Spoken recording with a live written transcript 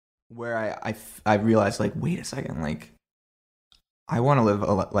where I realized, like, wait a second, like, I want to live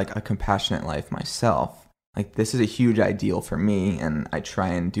a compassionate life myself. Like, this is a huge ideal for me, and I try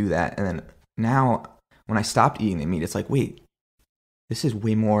and do that. And then now, when I stopped eating the meat, it's like, wait, this is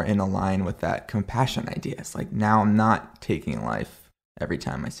way more in line with that compassion idea. It's like, now I'm not taking life every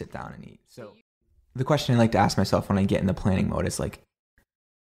time I sit down and eat. So the question I like to ask myself when I get in the planning mode is like,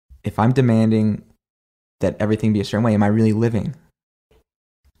 if I'm demanding that everything be a certain way, am I really living?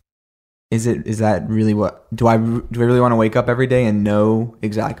 Is that really what, do I really want to wake up every day and know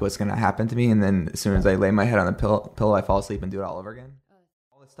exactly what's going to happen to me, and then as soon as I lay my head on the pillow I fall asleep and do it all over again?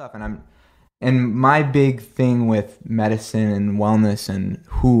 All this stuff. And my big thing with medicine and wellness and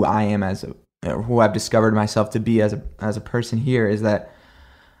who I am or who I've discovered myself to be as a person here is that,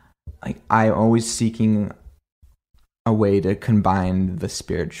 like, I'm always seeking a way to combine the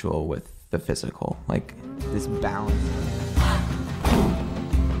spiritual with the physical, like this balance.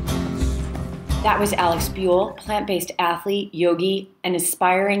 That was Alex Buell, plant-based athlete, yogi, and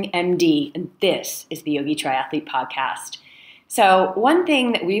aspiring MD, and this is the Yogi Triathlete Podcast. So one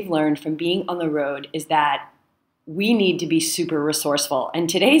thing that we've learned from being on the road is that we need to be super resourceful, and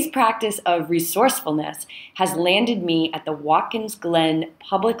today's practice of resourcefulness has landed me at the Watkins Glen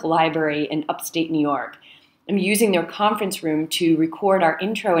Public Library in upstate New York. I'm using their conference room to record our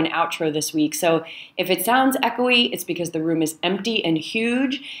intro and outro this week. So if it sounds echoey, it's because the room is empty and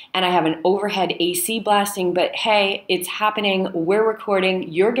huge, and I have an overhead AC blasting, but hey, it's happening. We're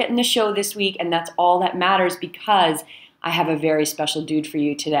recording. You're getting the show this week, and that's all that matters because I have a very special dude for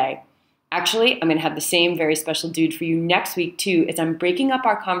you today. Actually, I'm going to have the same very special dude for you next week too, as I'm breaking up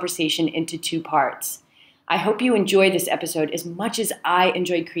our conversation into 2 parts. I hope you enjoy this episode as much as I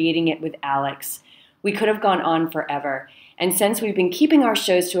enjoyed creating it with Alex. We could have gone on forever. And since we've been keeping our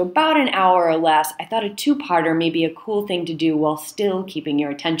shows to about an hour or less, I thought a 2-parter may be a cool thing to do while still keeping your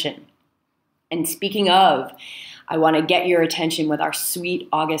attention. And speaking of, I want to get your attention with our sweet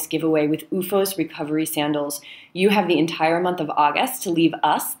August giveaway with UFOS Recovery Sandals. You have the entire month of August to leave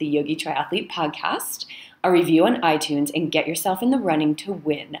us, the Yogi Triathlete Podcast, a review on iTunes, and get yourself in the running to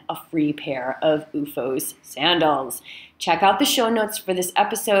win a free pair of UFOS sandals. Check out the show notes for this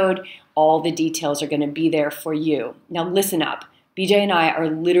episode. All the details are going to be there for you. Now listen up. BJ and I are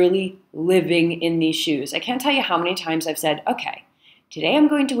literally living in these shoes. I can't tell you how many times I've said, okay, today I'm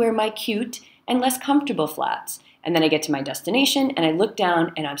going to wear my cute and less comfortable flats. And then I get to my destination and I look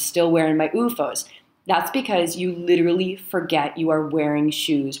down and I'm still wearing my UFOs. That's because you literally forget you are wearing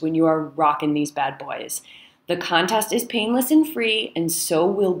shoes when you are rocking these bad boys. The contest is painless and free, and so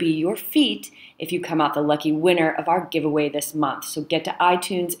will be your feet if you come out the lucky winner of our giveaway this month. So get to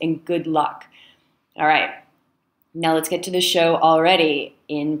iTunes and good luck. All right, now let's get to the show already.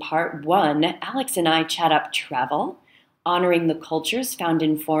 In part 1, Alex and I chat up travel, honoring the cultures found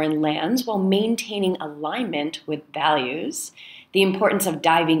in foreign lands while maintaining alignment with values, the importance of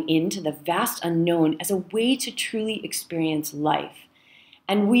diving into the vast unknown as a way to truly experience life.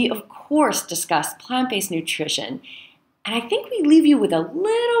 And we, of course, discuss plant-based nutrition. And I think we leave you with a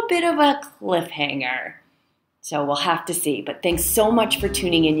little bit of a cliffhanger. So we'll have to see. But thanks so much for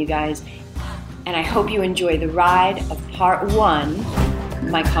tuning in, you guys. And I hope you enjoy the ride of part 1,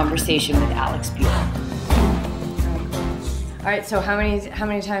 my conversation with Alex Buell. All right, so how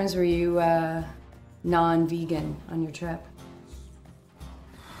many times were you non-vegan on your trip?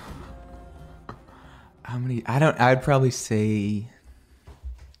 How many? I'd probably say,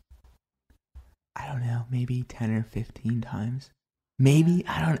 I don't know, maybe 10 or 15 times. Maybe.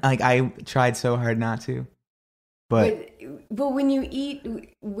 I tried so hard not to. But when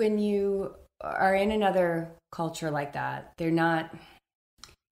you are in another culture like that, you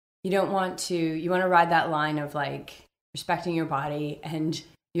want to ride that line of like respecting your body and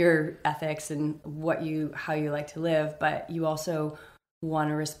your ethics and how you like to live, but you also want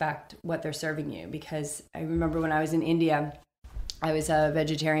to respect what they're serving you. Because I remember when I was in India, I was a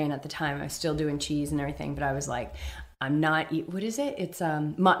vegetarian at the time. I was still doing cheese and everything, but I was like, I'm not what is it? It's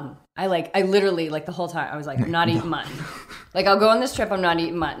mutton. I literally the whole time I was like, I'm not eating mutton. Like, I'll go on this trip, I'm not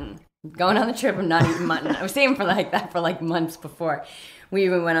eating mutton. Going on the trip, I'm not eating mutton. I was saying for that for months before we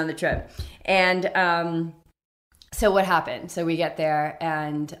even went on the trip. And so what happened? So we get there,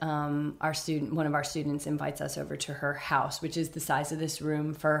 and one of our students invites us over to her house, which is the size of this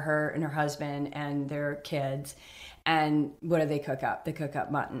room for her and her husband and their kids. And what do they cook up? They cook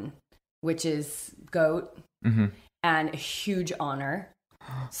up mutton, which is goat, and a huge honor.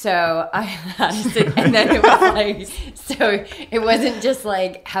 So I had to sit, and then it was like, so it wasn't just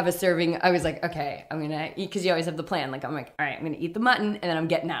like have a serving. I was like, okay, I'm gonna eat, because you always have the plan. Like I'm like, all right, I'm gonna eat the mutton, and then I'm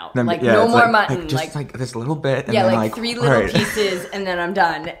getting out. Then, Like yeah, no it's more like, mutton. just like this little bit. And yeah, then like 3 little all right. pieces, and then I'm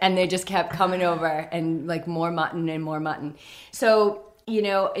done. And they just kept coming over, and like more mutton and more mutton. So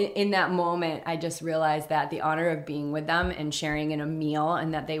in that moment, I just realized that the honor of being with them and sharing in a meal,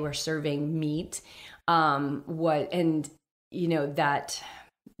 and that they were serving meat, that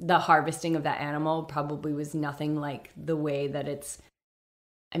the harvesting of that animal probably was nothing like the way that it's.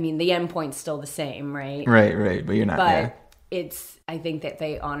 I mean, the end point's still the same, right? Right. But you're not. But I think that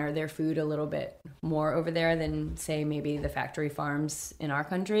they honor their food a little bit more over there than, say, maybe the factory farms in our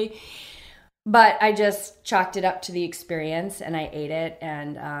country. But I just chalked it up to the experience, and I ate it,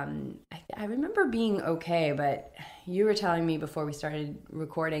 and I remember being okay. But you were telling me before we started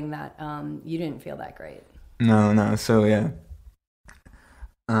recording that you didn't feel that great. No. So yeah.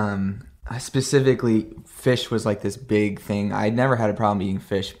 I specifically, fish was like this big thing. I'd never had a problem eating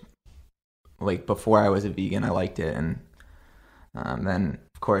fish. Like before I was a vegan, I liked it, and then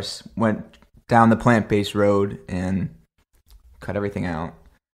of course went down the plant-based road and cut everything out.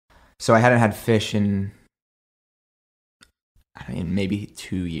 So I hadn't had fish in, maybe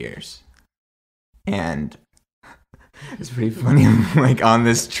 2 years, and it's pretty funny. I'm like on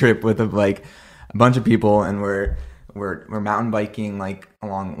this trip with a bunch of people, and we're mountain biking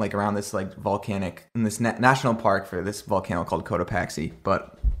around this volcanic in this national park for this volcano called Cotopaxi.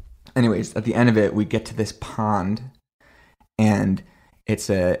 But anyways, at the end of it, we get to this pond, and it's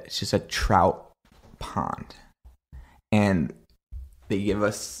just a trout pond, and they give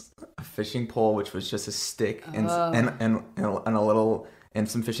us a fishing pole, which was just a stick and a little and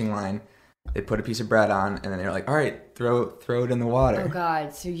some fishing line. They put a piece of bread on, and then they're like, all right, throw it in the water. Oh,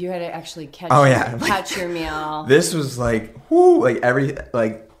 God. So you had to actually catch your meal. This was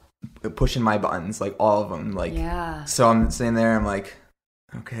pushing my buttons, like all of them. Yeah. So I'm sitting there, I'm like,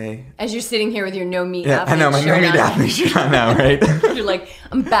 okay. As you're sitting here with your no meat athlete shirt. Yeah, I know, my no meat athlete shirt on now, right? You're like,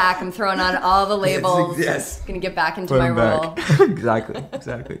 I'm back. I'm throwing on all the labels. Yes. Going to get back into my role. Exactly.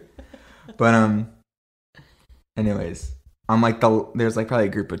 But, anyways, I'm there's probably a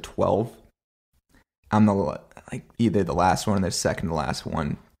group of 12. I'm either the last one or the second to last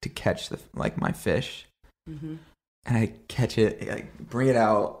one to catch my fish. Mm-hmm. And I catch it, bring it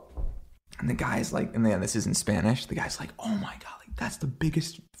out, and the guy's and then this is in Spanish. The guy's like, "Oh my God, that's the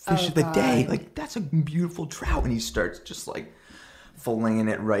biggest fish of the day! That's a beautiful trout!" And he starts just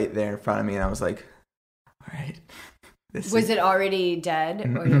filleting it right there in front of me, and I was like, "All right." Was it already dead?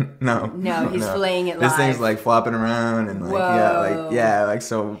 Or No, he's filleting it live. This thing's flopping around and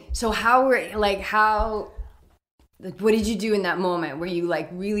so. So what did you do in that moment? Were you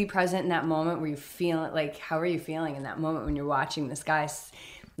really present in that moment? Were you feeling how are you feeling in that moment when you're watching this guy?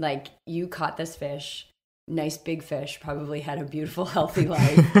 You caught this fish, nice big fish, probably had a beautiful healthy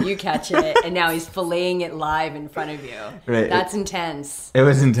life. You catch it, and now he's filleting it live in front of you. Right. That's intense. It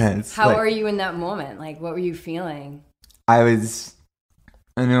was intense. How are you in that moment? What were you feeling? My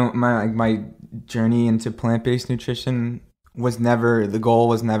journey into plant-based nutrition the goal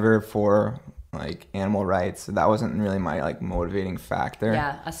was never for animal rights. That wasn't really my motivating factor.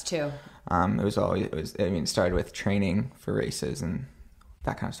 Yeah, us too. It started with training for races and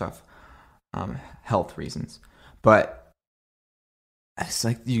that kind of stuff, health reasons. But it's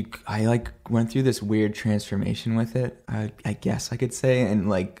I went through this weird transformation with it, I guess I could say,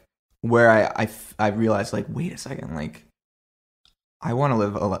 and where I realized wait a second, I want to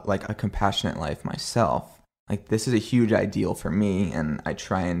live a compassionate life myself. This is a huge ideal for me, and I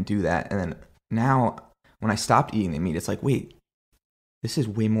try and do that. And then now, when I stopped eating the meat, it's wait, this is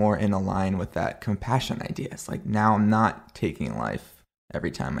way more in line with that compassion idea. It's now I'm not taking life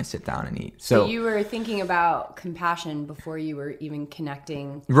every time I sit down and eat. So you were thinking about compassion before you were even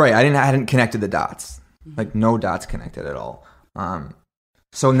connecting. Right. I hadn't connected the dots. Mm-hmm. No dots connected at all.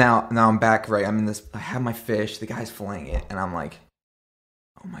 So now I'm back, right? I'm in this, I have my fish, the guy's filleting it, and I'm like,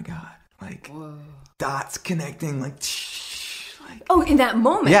 oh my God, whoa. Dots connecting, oh, in that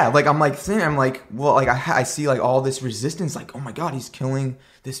moment. Yeah, I'm sitting, I'm well, I see all this resistance, oh my God, he's killing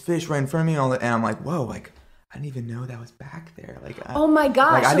this fish right in front of me, and I'm whoa, I didn't even know that was back there. Oh my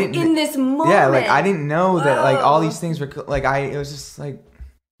gosh, so in this moment. Yeah, I didn't know that, all these things were, it was just, I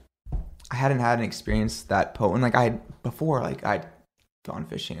hadn't had an experience that potent. Before, I'd gone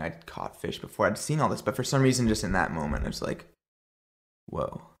fishing, I'd caught fish before, I'd seen all this, but for some reason, just in that moment, it was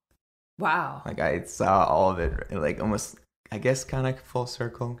whoa. Wow. I saw all of it, almost, I guess, kind of full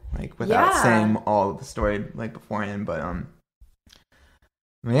circle, without saying all of the story, beforehand, but,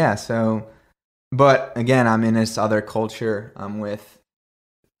 yeah, so, but, again, I'm in this other culture, with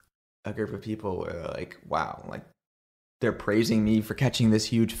a group of people where like, wow, like they're praising me for catching this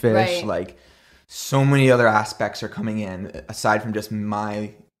huge fish. Right. Like so many other aspects are coming in aside from just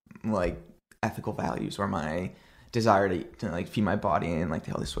my like ethical values or my desire to like feed my body in like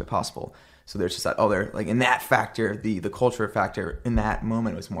the healthiest way possible. So there's just that other, like in that factor, the culture factor in that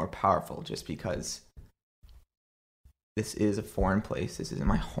moment was more powerful just because this is a foreign place. This isn't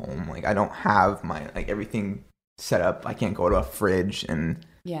my home. Like I don't have my, like everything set up. I can't go to a fridge and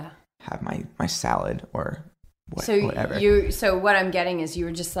have my salad or whatever. So what I'm getting is you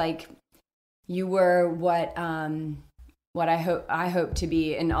were just like, you were what I hope to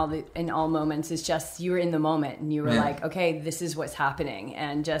be in all moments is just you were in the moment and you were like, okay, this is what's happening,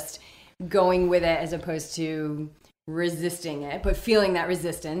 and just going with it as opposed to resisting it, but feeling that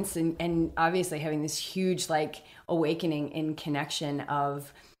resistance and obviously having this huge like awakening in connection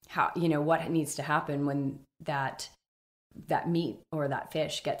of how, you know, what needs to happen when that meat or that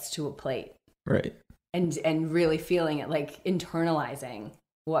fish gets to a plate. Right. And really feeling it, like internalizing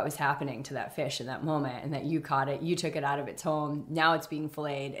what was happening to that fish in that moment, and that you caught it, you took it out of its home, now it's being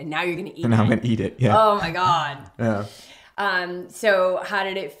filleted, and now you're going to eat it. And I'm going to eat it, yeah. Oh my God. Yeah. So how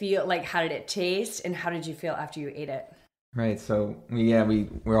did it feel? Like, how did it taste, and how did you feel after you ate it? Right, so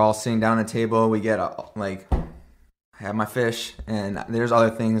we're all sitting down at a table, we get like, I have my fish, and there's other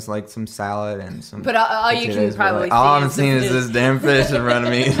things like some salad and some. But all you can probably see. All I'm seeing is this damn fish in front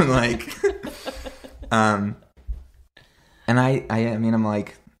of me. I'm like, and I mean, I'm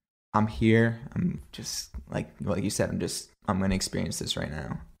like, I'm here. I'm just like you said. I'm going to experience this right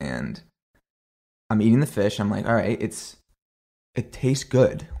now, and I'm eating the fish. I'm like, all right, it tastes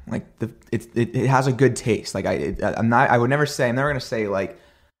good. Like it has a good taste. Like I'm never going to say like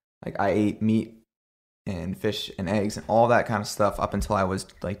I ate meat and fish and eggs and all that kind of stuff up until I was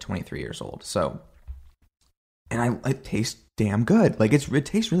like 23 years old. So, and it tastes damn good. Like it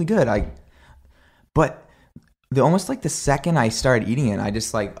tastes really good. But almost like the second I started eating it, I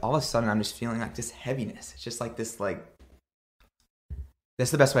just like all of a sudden I'm just feeling like this heaviness. It's just like this like,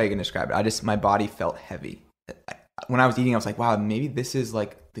 that's the best way I can describe it. My body felt heavy. When I was eating, I was like, wow, maybe this is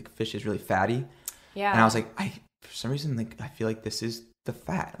like the fish is really fatty. Yeah. And I was like, for some reason, like I feel like this is the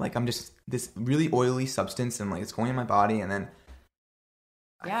fat. Like I'm just this really oily substance, and like it's going in my body, and then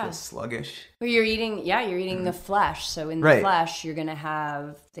I feel sluggish. Well, you're eating the flesh. So in the flesh, you're gonna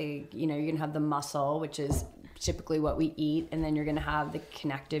have you're gonna have the muscle, which is typically what we eat, and then you're gonna have the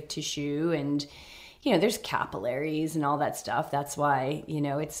connective tissue, and there's capillaries and all that stuff. That's why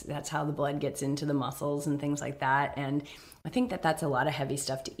that's how the blood gets into the muscles and things like that. And I think that's a lot of heavy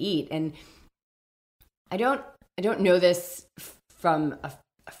stuff to eat. And I don't know this from a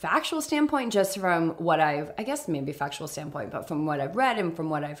factual standpoint, just from what I guess maybe factual standpoint, but from what I've read and from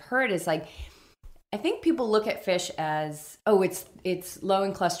what I've heard is like, I think people look at fish as, oh, it's low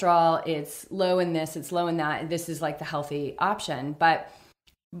in cholesterol, it's low in this, it's low in that, and this is like the healthy option. But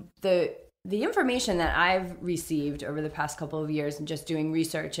the information that I've received over the past couple of years and just doing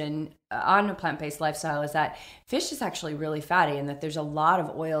research and on a plant-based lifestyle is that fish is actually really fatty, and that there's a lot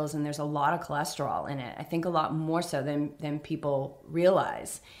of oils and there's a lot of cholesterol in it. I think a lot more so than people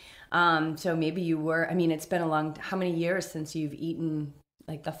realize. So maybe it's been how many years since you've eaten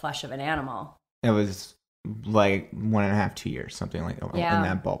like the flesh of an animal? It was like 1.5, 2 years, something like in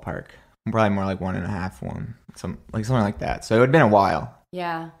that ballpark. Probably more like 1.5, something like that. So it had been a while.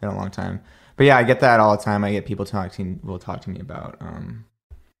 Yeah. Been a long time. But yeah, I get that all the time. I get people will talk to me about,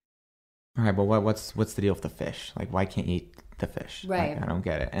 all right, but what's the deal with the fish? Like, why can't you eat the fish? Right. Like, I don't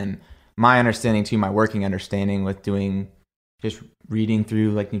get it. And my understanding too, my working understanding with just reading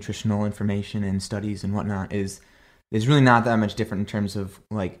through like nutritional information and studies and whatnot is really not that much different in terms of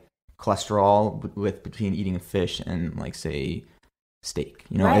like cholesterol between eating a fish and like say steak.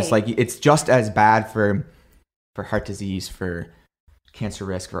 Right. It's like, it's just as bad for heart disease, for cancer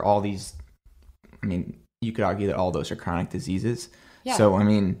risk, for all these. I mean, you could argue that all those are chronic diseases. Yeah. So, I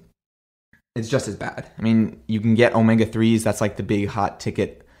mean, it's just as bad. I mean, you can get omega-3s. That's like the big hot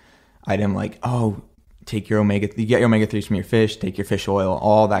ticket item. Like, oh, you get your omega-3s from your fish, take your fish oil,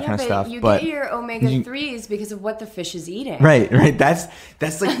 all that kind of stuff. You get your omega-3s because of what the fish is eating. Right.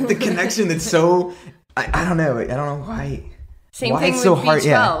 That's like the connection that's so, I don't know. I don't know why. Same thing with B12.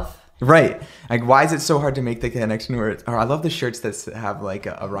 Yeah. Right. Like, why is it so hard to make the connection or I love the shirts that have like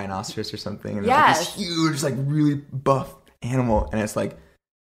a rhinoceros or something. And yes. It's like this huge, like really buff animal. And it's like,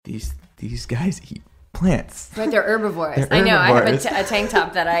 these guys eat plants. But they're herbivores. I know. I have a tank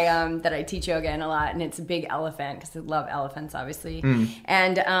top that I teach yoga in a lot, and it's a big elephant because I love elephants, obviously.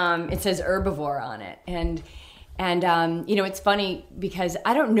 And it says herbivore on it. And it's funny because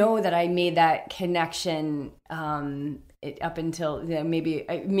I don't know that I made that connection up until maybe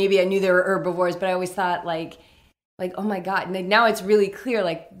I knew they were herbivores, but I always thought like oh my God, and now it's really clear,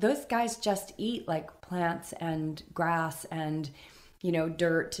 like those guys just eat like plants and grass and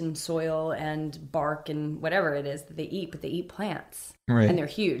dirt and soil and bark and whatever it is that they eat, but they eat plants, right? And they're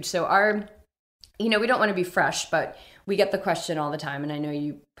huge. So we don't want to be fresh, but we get the question all the time, and I know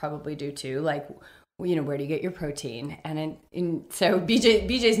you probably do too, like, where do you get your protein? And so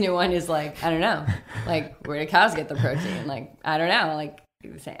BJ's new one is like, I don't know, like, where do cows get the protein? Like, I don't know, like,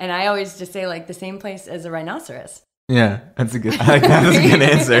 and I always just say like the same place as a rhinoceros. Yeah, that's a good. I like that. That's a good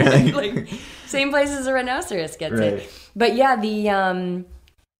answer. Like, same place as a rhinoceros gets right. it. But yeah, the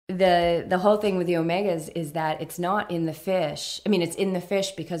whole thing with the omegas is that it's not in the fish. I mean, it's in the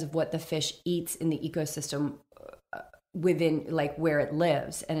fish because of what the fish eats in the ecosystem within, like, where it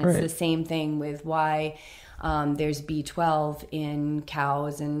lives. And it's the same thing with why there's B12 in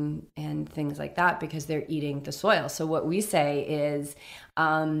cows and things like that, because they're eating the soil. So what we say is,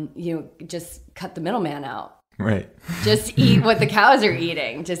 just cut the middleman out. Right. Just eat what the cows are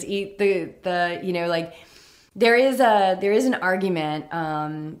eating. Just eat the like, there is an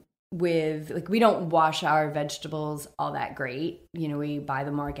argument with, like, we don't wash our vegetables all that great. We buy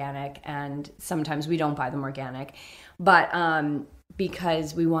them organic, and sometimes we don't buy them organic, but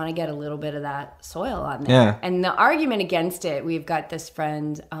because we want to get a little bit of that soil on there. Yeah. And the argument against it, we've got this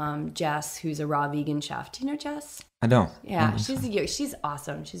friend, Jess, who's a raw vegan chef. Do you know Jess? I don't. Yeah, she's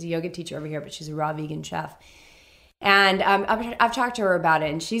awesome. She's a yoga teacher over here, but she's a raw vegan chef. And I've talked to her about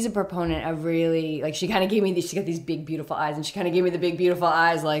it, and she's a proponent of really, like, she kind of gave me she got these big, beautiful eyes, and she kind of gave me the big, beautiful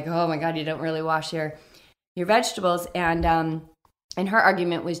eyes, like, oh my God, you don't really wash your vegetables. And her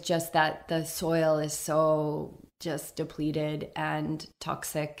argument was just that the soil is so just depleted and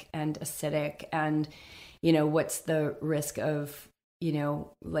toxic and acidic, and, what's the risk of,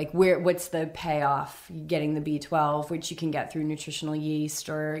 like, what's the payoff getting the B12, which you can get through nutritional yeast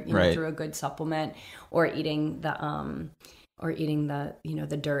or through a good supplement, or eating the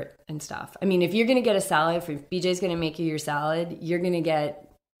the dirt and stuff. I mean, if you're gonna get a salad, if BJ's gonna make you your salad, you're gonna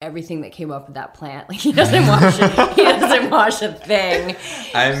get everything that came up with that plant. Like, he doesn't wash it. He doesn't wash a thing.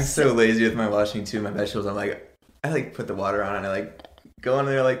 I'm so lazy with my washing too. My vegetables, I like put the water on and I like go in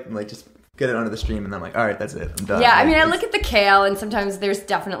there like just get it under the stream, and then I'm like, all right, that's it, I'm done. Yeah, I mean, I look at the kale, and sometimes there's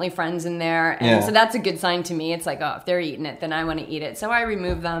definitely friends in there, and so that's a good sign to me. It's like, oh, if they're eating it, then I want to eat it. So I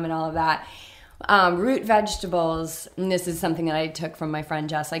remove them and all of that. Root vegetables, and this is something that I took from my friend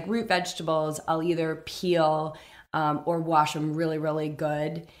Jess, like root vegetables, I'll either peel or wash them really, really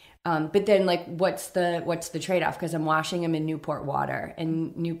good. But then, like, what's the trade-off? Because I'm washing them in Newport water,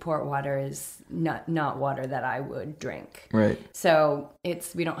 and Newport water is not water that I would drink. Right. So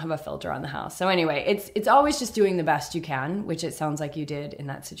we don't have a filter on the house. So anyway, it's always just doing the best you can, which it sounds like you did in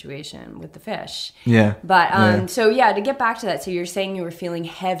that situation with the fish. Yeah. But so to get back to that, so you're saying you were feeling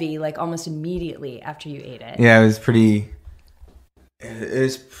heavy, like, almost immediately after you ate it. Yeah, it was pretty. It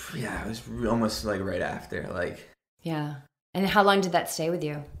was almost like right after, like. Yeah. And how long did that stay with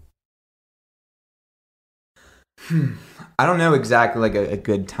you? I don't know exactly, like, a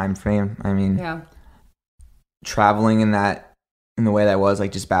good time frame. I mean, traveling in the way that I was,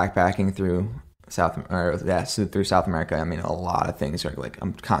 like, just backpacking through South America. I mean, a lot of things are, like,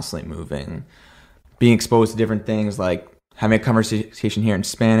 I'm constantly moving, being exposed to different things, like having a conversation here in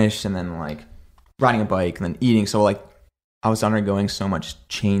Spanish, and then, like, riding a bike, and then eating. So, like, I was undergoing so much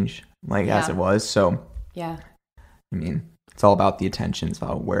change, like, as it was. So, I mean, it's all about the attention. It's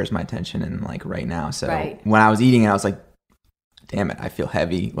about where's my attention, and, like, right now. So when I was eating it, I was like, damn it, I feel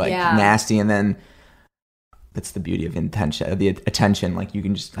heavy, like, nasty. And then that's the beauty of the attention. Like,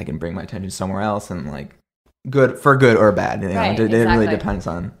 I can bring my attention somewhere else, and, like, good or bad. It really depends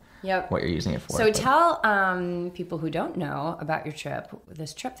on what you're using it for. So tell people who don't know about your trip,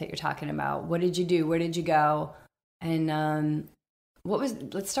 this trip that you're talking about. What did you do? Where did you go? And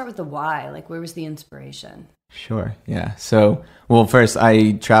let's start with the why. Like, where was the inspiration? Sure, yeah. So, well, first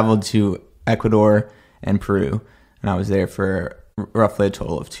I traveled to Ecuador and Peru, and I was there for roughly a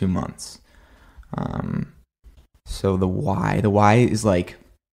total of 2 months. So the why is, like,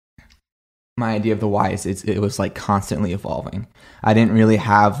 my idea of the why is it was, like, constantly evolving. I didn't really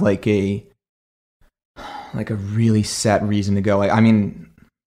have like a really set reason to go. Like, I mean,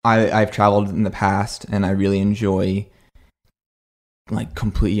 I've traveled in the past, and I really enjoy, like,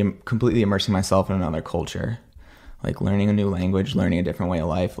 completely immersing myself in another culture, like learning a new language, learning a different way of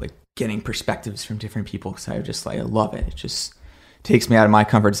life, like getting perspectives from different people, because I love it. It just takes me out of my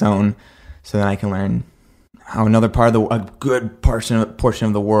comfort zone, so that I can learn how another a good portion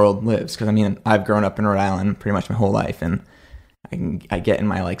of the world lives. Because, I mean, I've grown up in Rhode Island pretty much my whole life, and I get in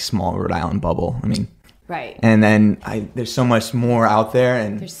my, like, small Rhode Island bubble. I mean, Right. And then there's so much more out there,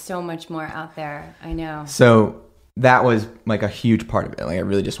 and there's so much more out there. I know. So that was like a huge part of it. Like I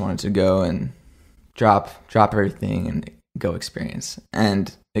really just wanted to go and drop everything and go experience.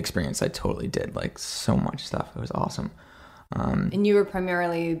 And experience I totally did, like so much stuff. It was awesome. And you were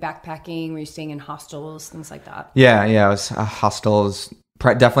primarily backpacking, were you staying in hostels, things like that? Yeah, it was hostels,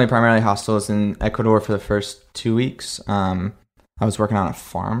 definitely primarily hostels in Ecuador for the first 2 weeks. I was working on a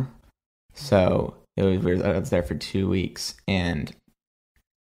farm, so I was there for 2 weeks, and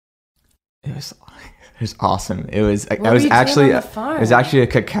it was awesome. It was actually a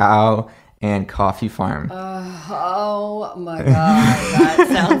cacao and coffee farm. Oh my god, that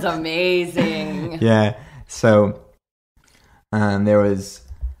sounds amazing. Yeah, so there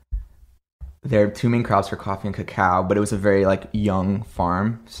are two main crops for coffee and cacao, but it was a very like young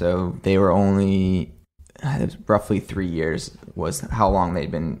farm, so they were only roughly 3 years was how long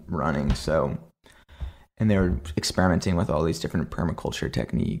they'd been running. So, and they were experimenting with all these different permaculture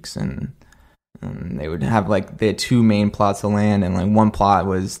techniques, and they would have they had two main plots of land, and like one plot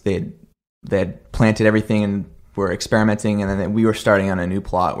was they had planted everything and were experimenting, and then we were starting on a new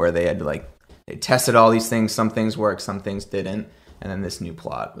plot where they had they tested all these things. Some things worked, some things didn't, and then this new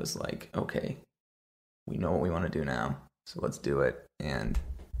plot was like, okay, we know what we want to do now, so let's do it. And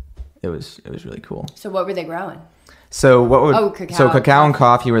it was really cool. So what were they growing? So cacao. So cacao and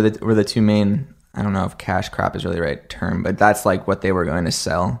coffee were the two main. I don't know if cash crop is really the right term, but that's like what they were going to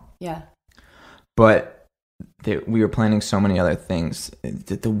sell. Yeah. But we were planning so many other things.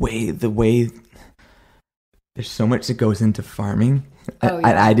 The way there's so much that goes into farming. Oh,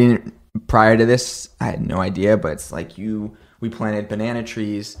 yeah. I didn't prior to this. I had no idea, but it's like we planted banana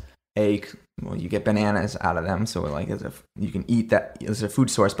trees. You get bananas out of them, so you can eat that as a food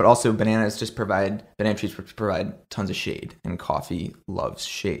source. But also banana trees provide tons of shade, and coffee loves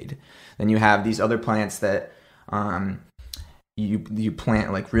shade. Then you have these other plants that you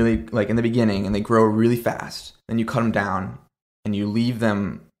plant really in the beginning, and they grow really fast. Then you cut them down, and you leave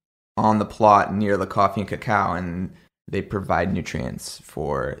them on the plot near the coffee and cacao, and they provide nutrients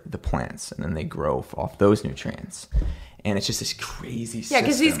for the plants, and then they grow off those nutrients. And it's just this crazy system. Yeah,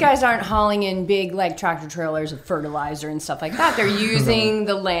 because these guys aren't hauling in big tractor trailers of fertilizer and stuff like that. They're using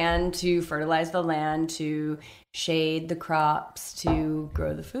the land to fertilize the land, to shade the crops, to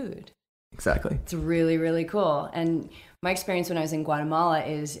grow the food. Exactly. It's really, really cool. And my experience when I was in Guatemala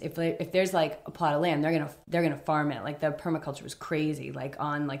is if there's a plot of land, they're gonna farm it. The permaculture was crazy,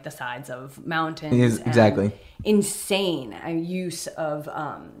 on the sides of mountains. Exactly. Insane use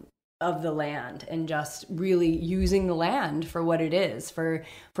of the land, and just really using the land for what it is, for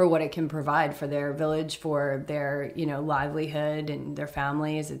what it can provide for their village, for their livelihood and their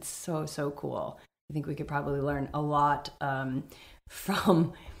families. It's so cool. I think we could probably learn a lot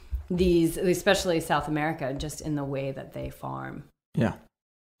from these, especially South America, just in the way that they farm. Yeah,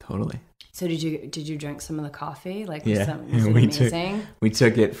 totally. So did you drink some of the coffee? Was yeah, it amazing? We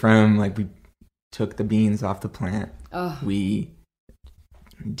took it from we took the beans off the plant. Oh. We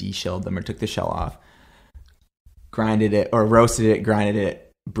de-shelled them or took the shell off, grinded it or roasted it, grinded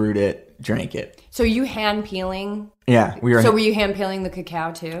it, brewed it, drank it. So you hand peeling? Yeah, we were. So were you hand peeling the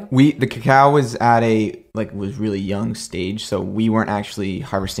cacao too? The cacao was at was really young stage, so we weren't actually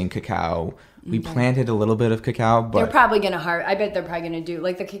harvesting cacao. We planted a little bit of cacao, but they're probably gonna I bet they're probably gonna do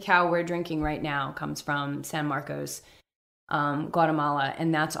the cacao we're drinking right now comes from San Marcos, Guatemala,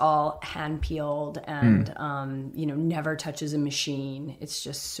 and that's all hand peeled and never touches a machine. It's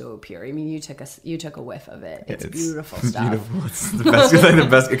just so pure. I mean, you took a whiff of it. It's beautiful stuff. Beautiful. It's the best. It's the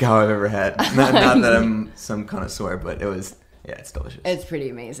best cacao I've ever had. Not that I'm some connoisseur, but it was. Yeah, it's delicious. It's pretty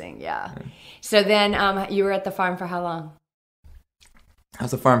amazing. Yeah. So then, you were at the farm for how long? I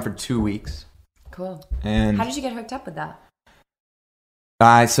was at the farm for 2 weeks. Cool. And how did you get hooked up with that?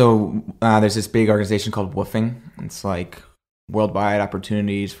 There's this big organization called WWOOFing. It's Worldwide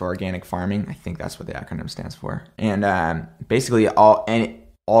Opportunities for Organic Farming. I think that's what the acronym stands for. And basically all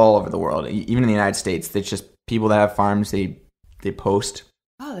over the world, even in the United States, it's just people that have farms. They post.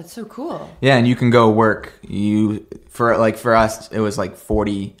 Oh, that's so cool. Yeah, and you can go work. For us, it was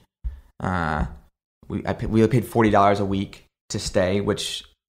 40. We paid $40 a week to stay, which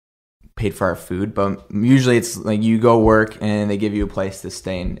paid for our food. But usually it's you go work and they give you a place to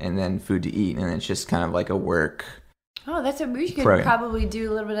stay and then food to eat, and it's just kind of a work. Oh, we could probably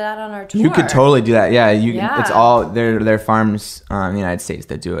do a little bit of that on our tour. You could totally do that. Yeah, it's all they're farms in the United States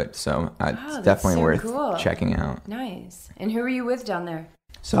that do it. So it's definitely worth checking out. Nice. And who were you with down there?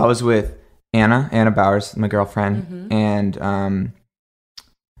 So I was with Anna Bowers, my girlfriend, and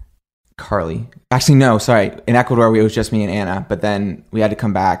Carly. Actually, no, sorry. In Ecuador, it was just me and Anna. But then we had to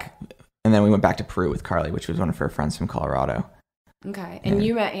come back and then we went back to Peru with Carly, which was one of her friends from Colorado. Okay. And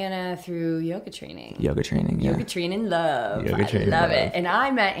you met Anna through yoga training. Yoga training, yeah. Yoga training love. Yoga training I love it. And I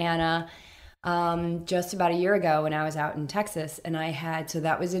met Anna just about a year ago when I was out in Texas. And so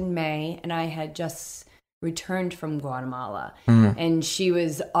that was in May, and I had just returned from Guatemala. And she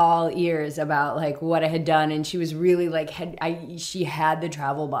was all ears about like what I had done. And she was really like, she had the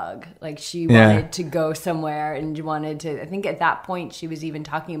travel bug. Like she wanted to go somewhere and wanted to, I think at that point she was even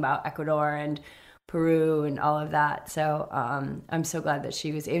talking about Ecuador and Peru and all of that. So I'm so glad that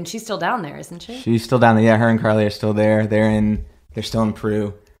she was, and she's still down there, isn't she? She's still down there. Yeah, her and Carly are still there. They're still in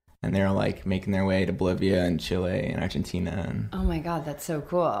Peru, and they're like making their way to Bolivia and Chile and Argentina. And oh my God, that's so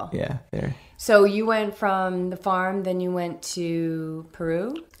cool. yeah, they're. So you went from the farm, then you went to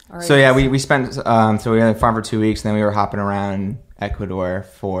Peru? So yeah, we spent so we were on the farm for 2 weeks, and then we were hopping around Ecuador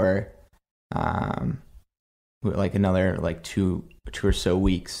for like another like two or so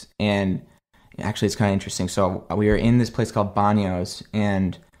weeks. And actually, it's kind of interesting. So we were in this place called Baños,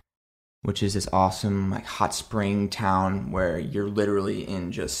 and which is this awesome like hot spring town where you're literally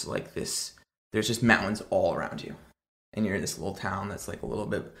in just like this. There's just mountains all around you, and you're in this little town that's like a little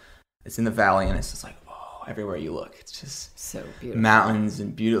bit. It's in the valley, and it's just like whoa, everywhere you look, it's just so beautiful. Mountains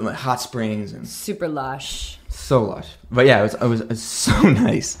and beautiful like hot springs and super lush. So lush. But yeah, it was so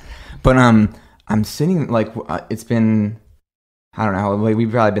nice. But I'm sitting like it's been. I don't know.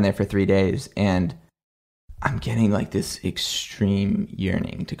 We've probably been there for 3 days, and I'm getting like this extreme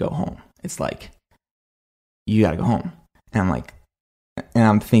yearning to go home. It's like, you gotta go home. And I'm like, and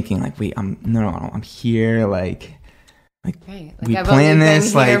I'm thinking like, wait, no, I'm here. Like right. we planned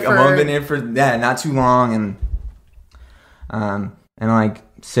this. Like I've only been here for not too long, and like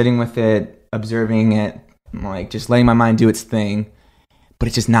sitting with it, observing it, like just letting my mind do its thing, but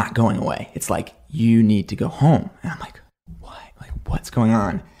it's just not going away. It's like you need to go home, and I'm like. What's going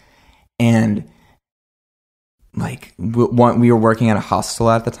on? And like we were working at a hostel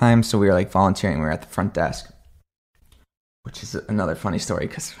at the time, so we were like volunteering. We were at the front desk, which is another funny story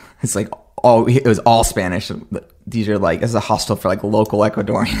because it's like it was all Spanish. These are like, this is a hostel for like local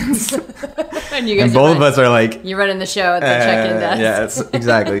Ecuadorians. and you guys and both of us are like, you're running the show at the check-in desk. Yeah,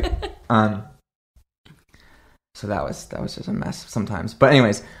 exactly. So that was just a mess sometimes. But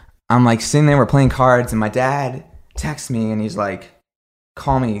anyways, I'm like sitting there, we're playing cards, and my dad texts me, and he's like,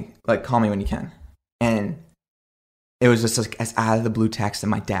 call me when you can. And it was just like as out of the blue text that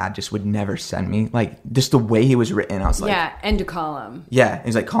my dad just would never send me. Like just the way he was written, I was like, yeah, and to call him. Yeah,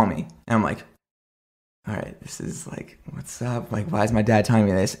 he's like, call me. And I'm like, all right, this is like, what's up? Like, why is my dad telling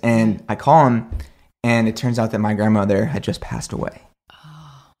me this? And I call him, and it turns out that my grandmother had just passed away.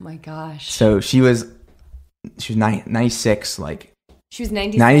 Oh my gosh. So she was 96, like. She was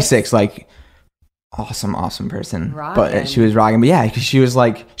 96? 96, like. Awesome person. Rockin'. But she was rocking. But yeah, because she was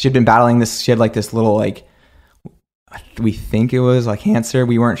like, she had been battling this. She had like this little like, we think it was like cancer.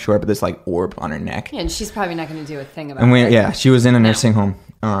 We weren't sure, but this like orb on her neck. Yeah, and she's probably not going to do a thing about it. Yeah, she was in a nursing home.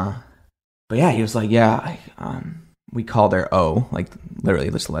 But yeah, he was like, we called her O, like literally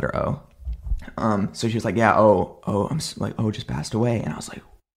just the letter O. So she was like, yeah, I'm like, just passed away, and I was like,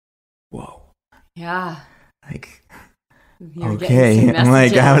 whoa. Yeah. Like, okay, and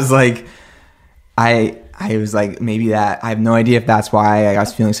like I was like. I was like, maybe that, I have no idea if that's why I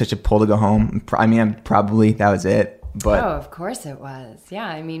was feeling such a pull to go home. I mean, probably that was it. But of course it was. Yeah.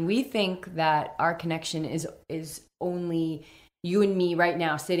 I mean, we think that our connection is only you and me right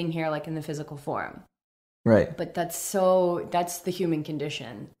now sitting here like in the physical form. Right. But that's the human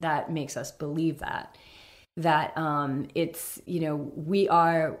condition that makes us believe that it's, we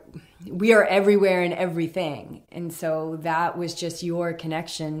are everywhere and everything. And so that was just your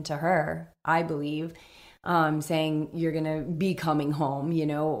connection to her, I believe, saying you're going to be coming home,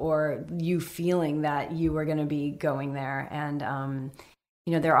 or you feeling that you were going to be going there. And,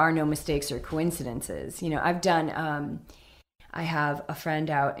 there are no mistakes or coincidences. I have a friend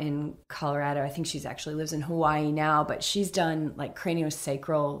out in Colorado. I think she's actually lives in Hawaii now, but she's done like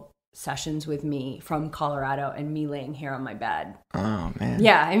craniosacral sessions with me from Colorado and me laying here on my bed. Oh man.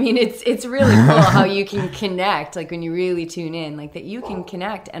 Yeah, I mean it's really cool how you can connect, like when you really tune in, like that you can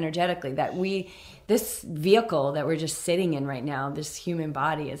connect energetically, that this vehicle that we're just sitting in right now, this human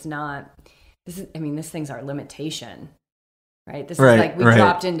body is not, this thing's our limitation. Right? This is like we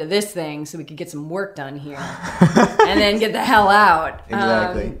dropped into this thing so we could get some work done here and then get the hell out.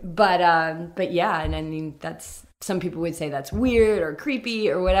 Exactly. But yeah, and I mean that's, some people would say that's weird or creepy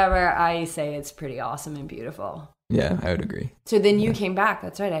or whatever. I say it's pretty awesome and beautiful. Yeah, I would agree. So then you came back.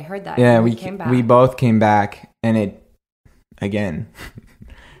 That's right. I heard that. Yeah, we came back. We both came back, and it, again,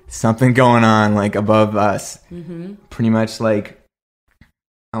 something going on like above us. Mm-hmm. Pretty much like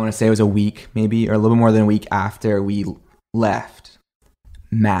I want to say it was a week, maybe, or a little more than a week after we left,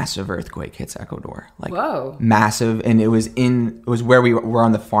 massive earthquake hits Ecuador. Like, whoa. Massive. And it was where we were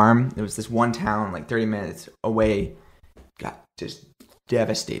on the farm. It was this one town, like 30 minutes away, got just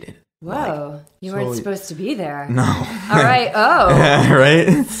devastated. Whoa. Like, you weren't supposed to be there. No. All right. Oh.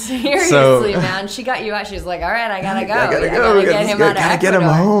 Right? Seriously, man. She got you out. She was like, all right, I gotta go. I gotta go. I gotta get him out of Ecuador. Gotta get him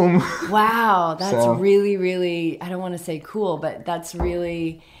home. Wow. That's really, really, I don't want to say cool, but that's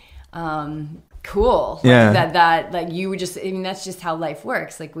really cool. Like yeah. That like you would just, I mean, that's just how life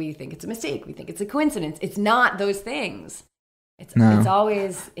works. Like we think it's a mistake. We think it's a coincidence. It's not those things. It's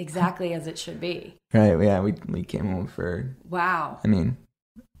always exactly as it should be. Right. Yeah. We came home for. Wow. I mean,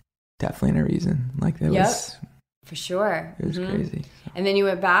 definitely a reason. Like it was. For sure. It was crazy. So. And then you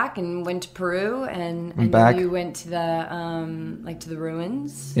went back and went to Peru and then you went to the to the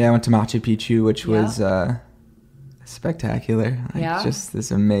ruins. Yeah, I went to Machu Picchu, which was spectacular. Like just this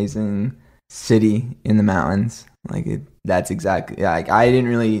amazing city in the mountains. Like that's exactly like I didn't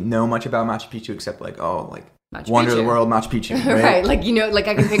really know much about Machu Picchu except like Machu wonder Picchu. of the world, Machu Picchu. Right? Right. Like like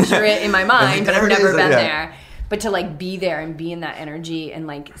I can picture it in my mind, but I've never been there. But to like be there and be in that energy and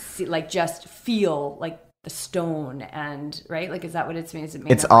like see, like just feel like the stone and right, like is that what it's made? Is it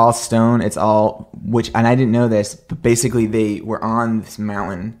made? It's all stone. It's all and I didn't know this, but basically they were on this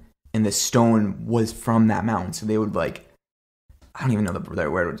mountain and the stone was from that mountain. So they would like, I don't even know the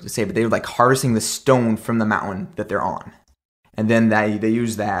right word to say, but they were like harvesting the stone from the mountain that they're on, and then they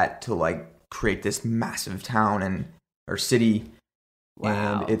use that to like create this massive town or city.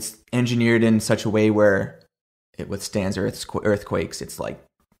 Wow. And it's engineered in such a way where it withstands earthquakes. It's like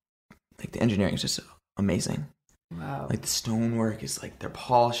the engineering is just amazing. Wow. Like the stonework is like their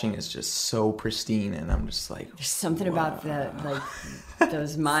polishing is just so pristine, and I'm just like, there's something about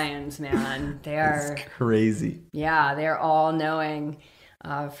those Mayans, man. They are it's crazy. Yeah, they're all knowing,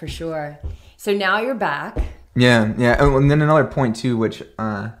 for sure. So now you're back. Yeah. Oh, and then another point too, which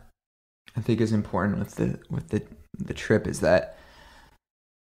I think is important with the trip, is that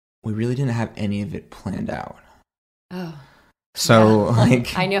we really didn't have any of it planned out. Oh. So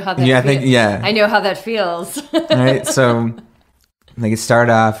like I know how that feels. I know how that feels. Right? So like it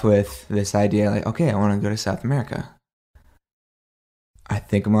started off with this idea like, okay, I want to go to South America. I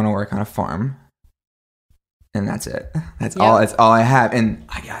think I'm going to work on a farm. And that's it. That's all I have. And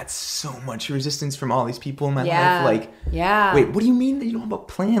I got so much resistance from all these people in my life. Like, wait, what do you mean that you don't have a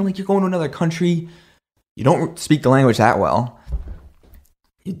plan? Like you're going to another country. You don't speak the language that well.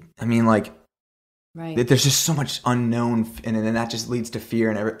 Right. There's just so much unknown, and then that just leads to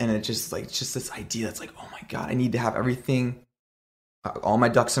fear, and it's just this idea that's like, oh my god, I need to have everything, all my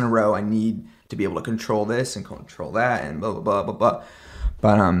ducks in a row. I need to be able to control this and control that, and blah blah blah blah blah.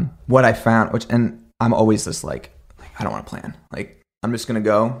 But what I found, and I'm always just like I don't want to plan. Like I'm just gonna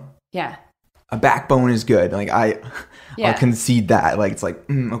go. Yeah. A backbone is good. Like I'll concede that. Like it's like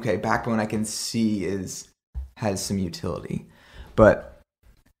okay, backbone I can see has some utility, but.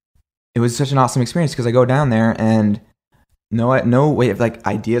 It was such an awesome experience because I go down there and no way of like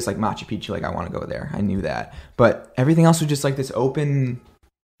ideas like Machu Picchu, like I want to go there. I knew that. But everything else was just like this open,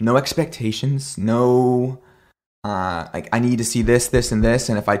 no expectations, no like I need to see this, this, and this,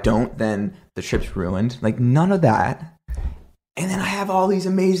 and if I don't, then the trip's ruined. Like none of that. And then I have all these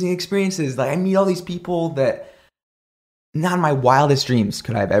amazing experiences. Like I meet all these people that not in my wildest dreams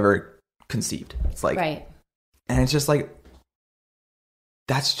could I have ever conceived. It's like, right. And it's just like,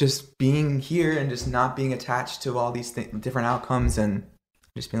 that's just being here and just not being attached to all these different outcomes and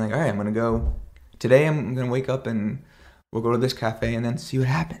just being like, all right, I'm going to go today. I'm going to wake up and we'll go to this cafe and then see what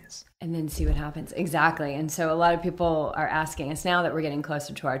happens. Exactly. And so a lot of people are asking us now that we're getting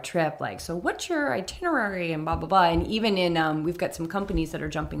closer to our trip, like, so what's your itinerary and blah, blah, blah. And even we've got some companies that are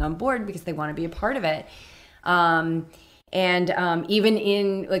jumping on board because they want to be a part of it. And even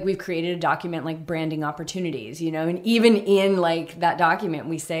in, like, we've created a document like branding opportunities, and even in like that document,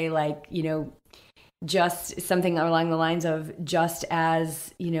 we say like, just something along the lines of just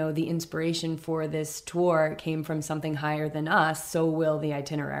as, the inspiration for this tour came from something higher than us, so will the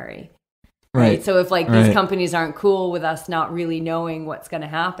itinerary. Right. So if like these companies aren't cool with us not really knowing what's going to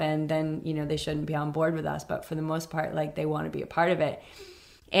happen, then, they shouldn't be on board with us. But for the most part, like they want to be a part of it.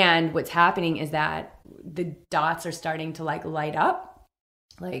 And what's happening is that the dots are starting to like light up.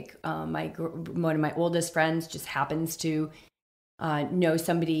 Like one of my oldest friends just happens to know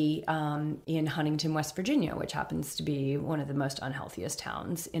somebody in Huntington, West Virginia, which happens to be one of the most unhealthiest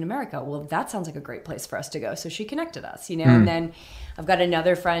towns in America. Well, that sounds like a great place for us to go. So she connected us, And then I've got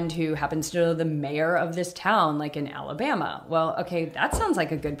another friend who happens to know the mayor of this town, like in Alabama. Well, okay, that sounds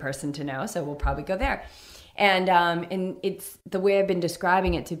like a good person to know. So we'll probably go there. And it's the way I've been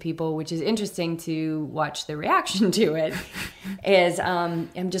describing it to people, which is interesting to watch the reaction to it, is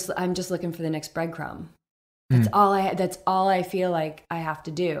I'm just looking for the next breadcrumb. That's all I feel like I have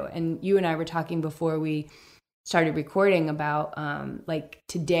to do. And you and I were talking before we started recording about like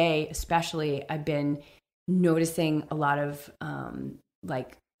today especially, I've been noticing a lot of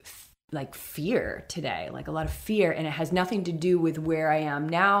like fear today, like a lot of fear, and it has nothing to do with where I am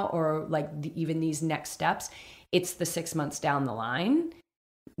now or like even these next steps. It's the 6 months down the line,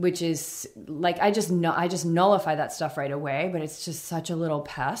 which is like I just nullify that stuff right away, but it's just such a little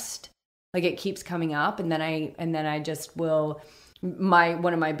pest. Like it keeps coming up, and then I just will.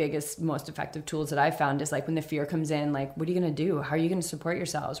 One of my biggest, most effective tools that I found is like when the fear comes in, like, what are you going to do? How are you going to support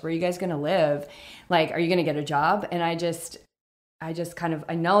yourselves? Where are you guys going to live? Like, are you going to get a job? And I just kind of,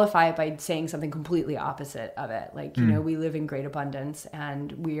 I nullify it by saying something completely opposite of it. Like, you know, we live in great abundance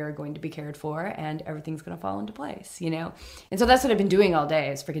and we are going to be cared for and everything's going to fall into place, you know? And so that's what I've been doing all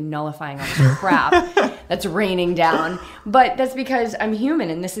day is freaking nullifying all this crap that's raining down. But that's because I'm human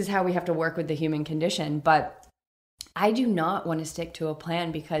and this is how we have to work with the human condition. But I do not want to stick to a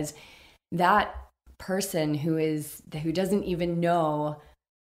plan because that person who doesn't even know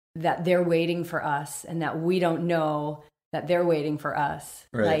that they're waiting for us and that we don't know that they're waiting for us.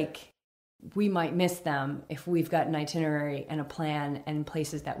 Right. Like we might miss them if we've got an itinerary and a plan and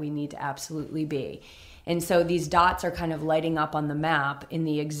places that we need to absolutely be. And so these dots are kind of lighting up on the map in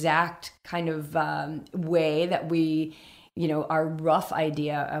the exact kind of way that we, you know, our rough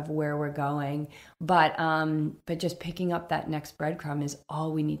idea of where we're going. But just picking up that next breadcrumb is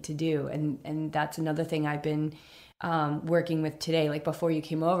all we need to do. And that's another thing I've been working with today. Like before you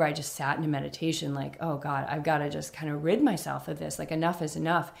came over, I just sat in a meditation like, oh God, I've got to just kind of rid myself of this. Like enough is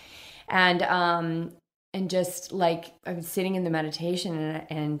enough. And just like I was sitting in the meditation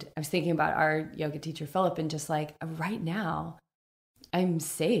and I was thinking about our yoga teacher, Philip, and just like right now I'm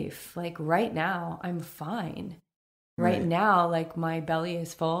safe. Like right now I'm fine. Right now, like my belly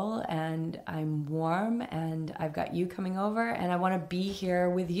is full and I'm warm and I've got you coming over and I want to be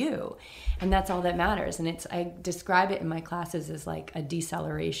here with you. And that's all that matters. And I describe it in my classes as like a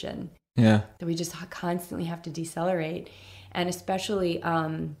deceleration. Yeah. That we just constantly have to decelerate. And especially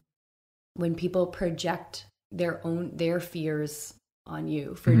when people project their fears on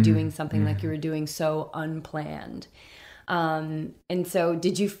you for doing something like you were doing so unplanned. And so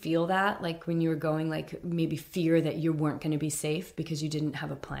did you feel that like when you were going, like maybe fear that you weren't going to be safe because you didn't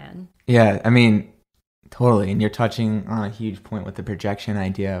have a plan? Yeah. I mean, totally. And you're touching on a huge point with the projection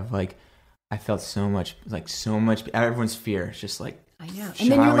idea of like, I felt so much, everyone's fear is just like, I know.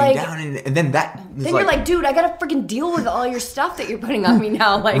 And then you're like, down and then you're like, dude, I got to freaking deal with all your stuff that you're putting on me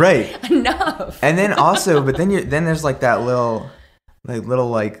now. Like, enough. And then also, but then there's like that little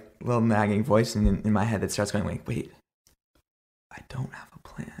nagging voice in my head that starts going like, wait, I don't have a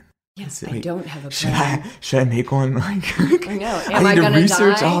plan. Yes, I don't have a plan. Should I make one? Like, I know. Am I going to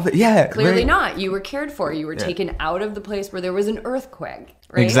die? All the, yeah, clearly not. You were cared for. You were taken out of the place where there was an earthquake.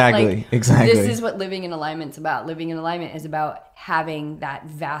 Right? Exactly. This is what living in alignment's about. Living in alignment is about having that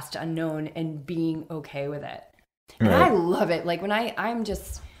vast unknown and being okay with it. And I love it. Like when I've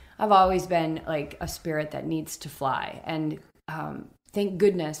always been like a spirit that needs to fly. And thank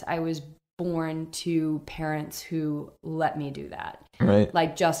goodness I was born to parents who let me do that. Right.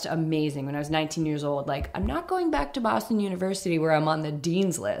 Like just amazing. When I was 19 years old, like I'm not going back to Boston University where I'm on the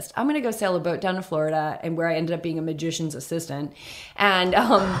dean's list. I'm going to go sail a boat down to Florida, and where I ended up being a magician's assistant. And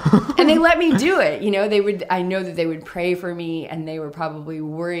and they let me do it. You know, I know that they would pray for me and they were probably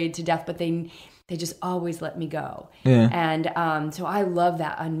worried to death, but they just always let me go. Yeah. And so I love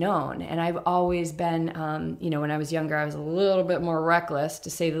that unknown. And I've always been, you know, when I was younger, I was a little bit more reckless,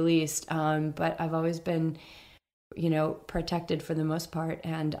 to say the least. But I've always been, you know, protected for the most part.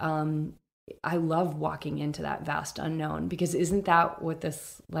 And I love walking into that vast unknown, because isn't that what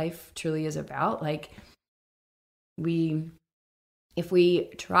this life truly is about? Like if we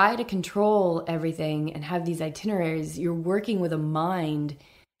try to control everything and have these itineraries, you're working with a mind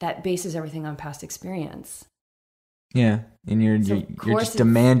that bases everything on past experience. Yeah. And you're just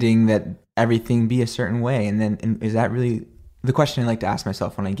demanding that everything be a certain way. And is that really the question I like to ask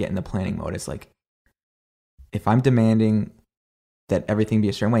myself when I get in the planning mode? Is like, if I'm demanding that everything be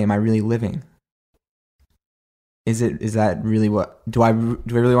a certain way, am I really living? Is that really what, do I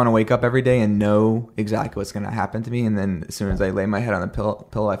really want to wake up every day and know exactly what's going to happen to me? And then as soon as I lay my head on the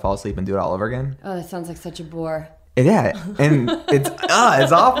pillow, I fall asleep and do it all over again? Oh, that sounds like such a bore. Yeah, and it's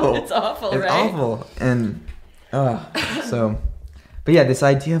awful. It's awful, it's right? It's awful, and but yeah, this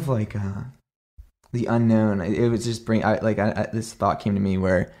idea of like the unknown. It was just this thought came to me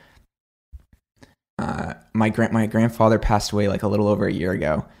where my grandfather passed away like a little over a year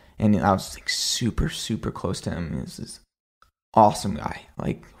ago, and I was like super, super close to him. He was this awesome guy,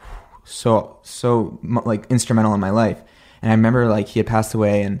 like like instrumental in my life. And I remember like he had passed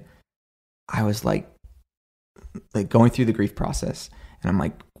away, and I was like going through the grief process, and I'm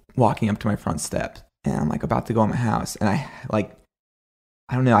like walking up to my front steps, and I'm like about to go in my house, and I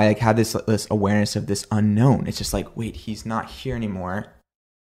don't know, I like had this awareness of this unknown. It's just like, wait, he's not here anymore,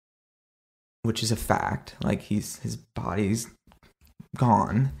 which is a fact. Like his body's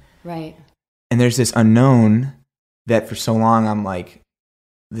gone. Right. And there's this unknown that for so long I'm like,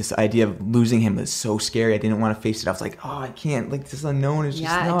 this idea of losing him was so scary. I didn't want to face it. I was like, oh, I can't. Like this unknown is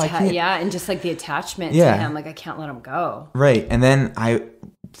just I can't. Yeah, and just like the attachment to him, like I can't let him go. Right. And then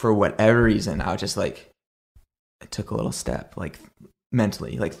for whatever reason, I was just like, I took a little step, like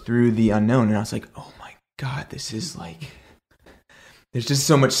mentally, like through the unknown, and I was like, oh my God, this is like, there's just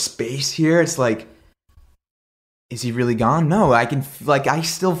so much space here. It's like, is he really gone? No, I can, like, I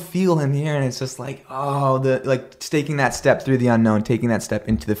still feel him here, and it's just like, oh, taking that step through the unknown, taking that step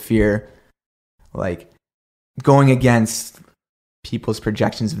into the fear, like going against people's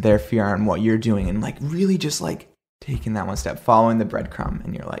projections of their fear on what you're doing, and like really just like taking that one step, following the breadcrumb,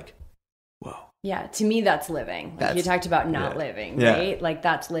 and you're like, whoa. Yeah, to me, that's living. Like you talked about not living, right? Like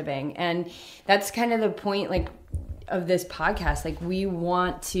that's living. And that's kind of the point, like, of this podcast. Like we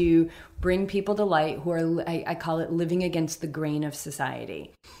want to bring people to light who are, I call it living against the grain of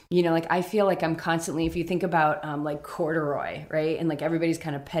society. You know, like I feel like I'm constantly, if you think about like corduroy, right? And like everybody's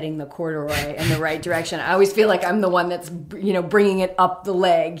kind of petting the corduroy in the right direction. I always feel like I'm the one that's, you know, bringing it up the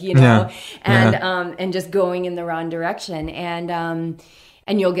leg, you know, and just going in the wrong direction. And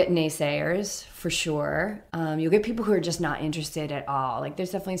you'll get naysayers for sure. You'll get people who are just not interested at all. Like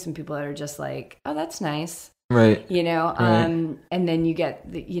there's definitely some people that are just like, oh, that's nice. Right. You know, Right. And then you get,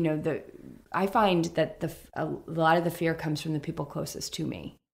 I find that a lot of the fear comes from the people closest to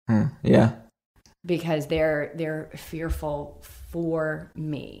me. Yeah. Because they're fearful for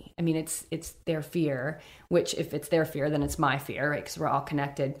me. I mean, it's their fear, which if it's their fear, then it's my fear, right? Because we're all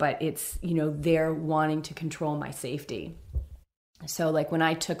connected. But it's, you know, they're wanting to control my safety. So like when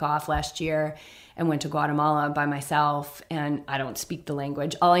I took off last year and went to Guatemala by myself, and I don't speak the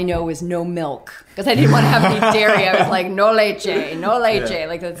language. All I know is no milk, because I didn't want to have any dairy. I was like, no leche, no leche. Yeah.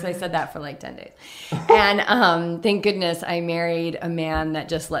 Like I said that for like 10 days. And thank goodness I married a man that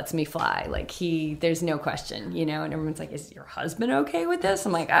just lets me fly. Like there's no question, you know, and everyone's like, is your husband okay with this?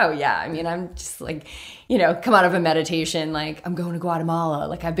 I'm like, oh yeah. I mean, I'm just like, you know, come out of a meditation, like I'm going to Guatemala.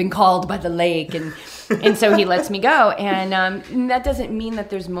 Like I've been called by the lake, and so he lets me go. And that doesn't mean that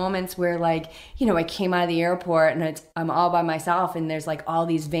there's moments where like, you know, I came out of the airport and I'm all by myself, and there's like all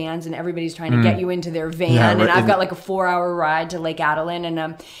these vans and everybody's trying to get you into their van, and I've got like a 4-hour ride to Lake Adeline, and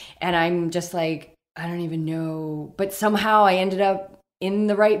I'm just like, I don't even know, but somehow I ended up in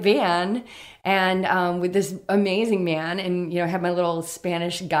the right van and with this amazing man, and you know, I had my little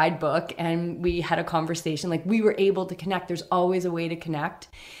Spanish guidebook, and we had a conversation. Like we were able to connect. There's always a way to connect,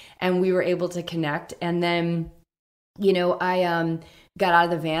 and we were able to connect. And then, you know, I got out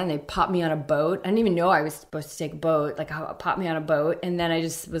of the van. They popped me on a boat. I didn't even know I was supposed to take a boat. Like, popped me on a boat, and then I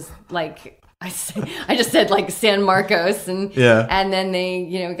just was like, I just said like San Marcos, and and then they,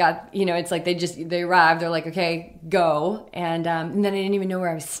 you know, got, you know, it's like they arrived. They're like, okay, go, and then I didn't even know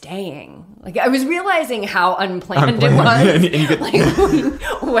where I was staying. Like I was realizing how unplanned it was.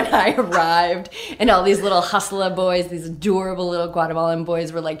 Like when I arrived, and all these little hustler boys, these adorable little Guatemalan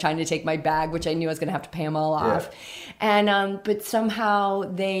boys, were like trying to take my bag, which I knew I was going to have to pay them all off. And but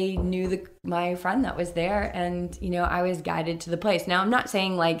somehow they knew my friend that was there, and you know, I was guided to the place. Now I'm not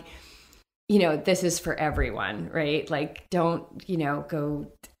saying like, you know, this is for everyone, right? Like, don't, you know, go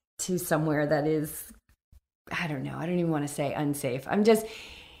to somewhere that is, I don't know, I don't even want to say unsafe. I'm just,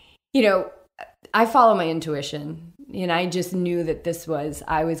 you know, I follow my intuition, and I just knew that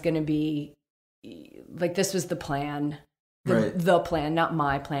I was going to be, like, this was the plan, the plan, not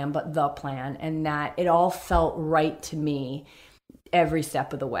my plan, but the plan, and that it all felt right to me every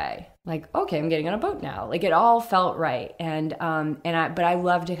step of the way. Like, okay, I'm getting on a boat now. Like it all felt right. But I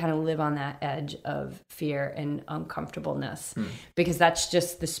love to kind of live on that edge of fear and uncomfortableness, because that's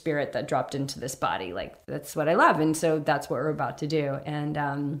just the spirit that dropped into this body. Like that's what I love. And so that's what we're about to do. And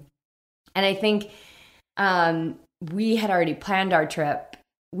I think, we had already planned our trip.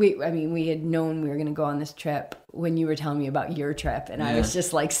 We had known we were going to go on this trip when you were telling me about your trip. And I was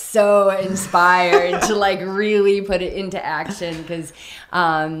just like so inspired to like really put it into action, because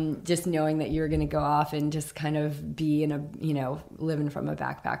just knowing that you were going to go off and just kind of be in a, you know, living from a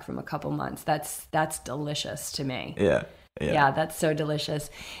backpack from a couple months, that's delicious to me. Yeah, that's so delicious.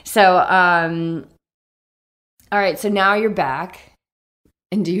 So All right, so now you're back,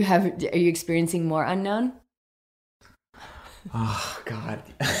 and are you experiencing more unknown? Oh God.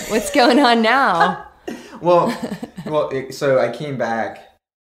 What's going on now? So I came back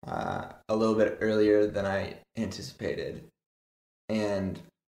a little bit earlier than I anticipated, and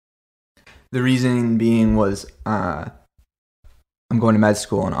the reason being was I'm going to med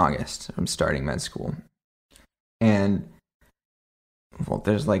school in August. I'm starting med school, and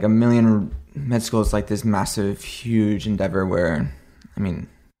there's like a million med school is like this massive, huge endeavor where, I mean,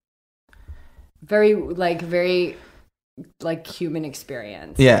 very human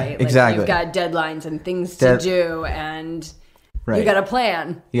experience. Yeah, right? Like exactly. You've got deadlines and things to do, and right. You got a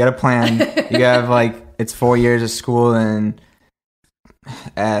plan. You have it's 4 years of school and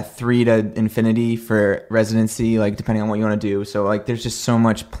 3 to infinity for residency, like depending on what you want to do. So like there's just so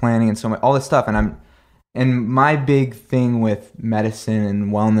much planning and so much all this stuff, and my big thing with medicine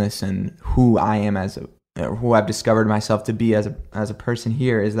and wellness and who I am who I've discovered myself to be as a person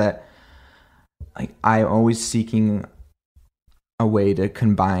here is that like I'm always seeking a way to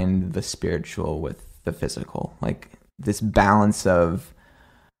combine the spiritual with the physical, like this balance of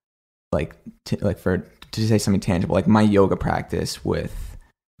to say something tangible, like my yoga practice with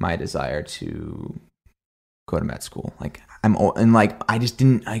my desire to go to med school. Like I just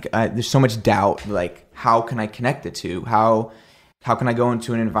didn't there's so much doubt. Like, how can I connect the two? How can I go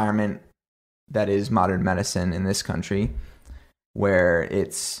into an environment that is modern medicine in this country, where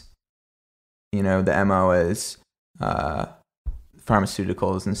it's, the MO is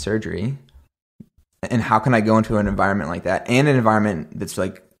pharmaceuticals and surgery, and how can I go into an environment like that, and an environment that's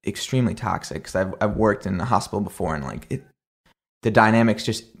like extremely toxic? Because I've worked in a hospital before, and the dynamics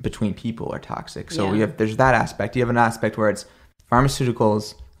just between people are toxic. So there's that aspect. You have an aspect where it's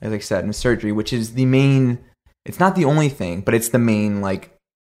pharmaceuticals, as I said, and surgery, which is the main. It's not the only thing, but it's the main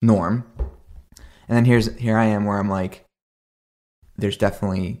norm. And then here I am, where I'm like, there's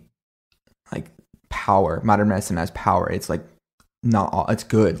definitely power. Modern medicine has power. It's not all. It's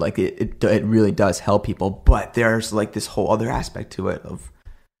good. It really does help people. But there's this whole other aspect to it of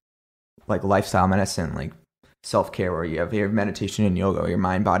lifestyle medicine, self-care, where you have your meditation and yoga, your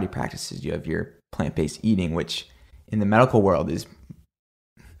mind-body practices, you have your plant-based eating, which in the medical world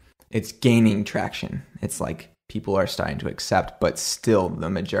it's gaining traction. It's people are starting to accept, but still I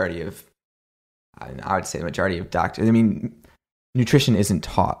would say the majority of doctors, nutrition isn't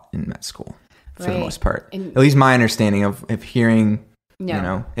taught in med school for the most part. At least my understanding of hearing,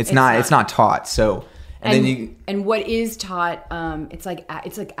 it's not taught. So and what is taught, it's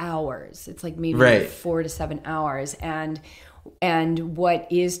like hours. It's maybe 4 to 7 hours, and what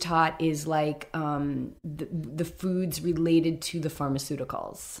is taught is the foods related to the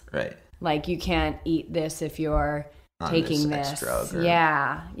pharmaceuticals. Right. You can't eat this if you're taking this. Drug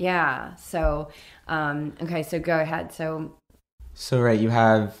Yeah. So, okay. So go ahead. So right, you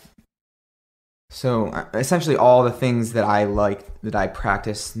have. So essentially, all the things that I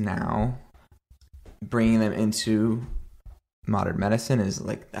practice now, bringing them into modern medicine is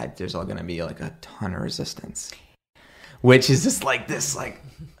there's all going to be a ton of resistance, which is just this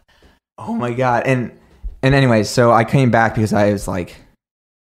oh my God. And anyway, so I came back because I was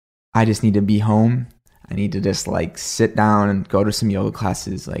I just need to be home. I need to just sit down and go to some yoga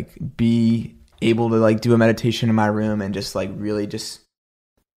classes, be able to do a meditation in my room, and just really just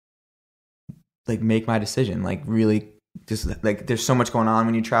make my decision. Really just there's so much going on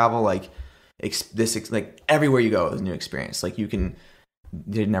when you travel, everywhere you go is a new experience.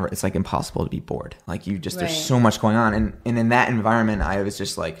 It's impossible to be bored. There's so much going on, and in that environment I was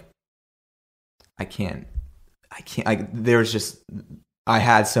just I can't I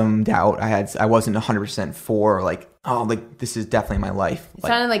had some doubt. I wasn't 100% for this is definitely my life. It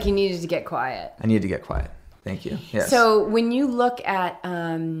sounded like you needed to get quiet. I needed to get quiet. Thank you. Yes. So when you look at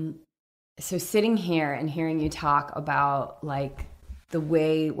so sitting here and hearing you talk about the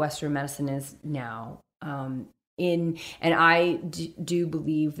way Western medicine is now, and I do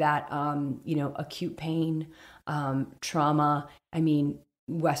believe that acute pain, trauma,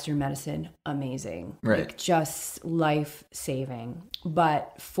 Western medicine, amazing, right? Just life-saving.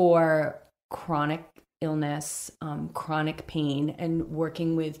 But for chronic illness, chronic pain, and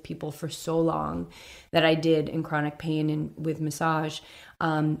working with people for so long that I did in chronic pain and with massage,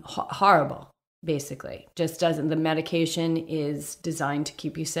 horrible. Basically, just doesn't. The medication is designed to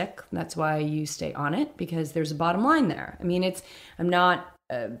keep you sick. That's why you stay on it, because there's a bottom line there. I'm not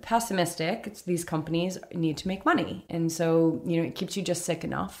pessimistic. It's these companies need to make money, and so it keeps you just sick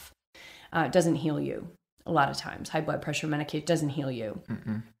enough. It doesn't heal you a lot of times. High blood pressure medication doesn't heal you.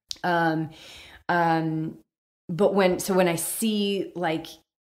 But when I see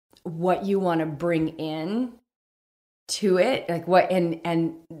what you want to bring in to it, like what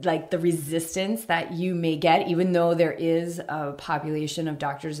and like the resistance that you may get, even though there is a population of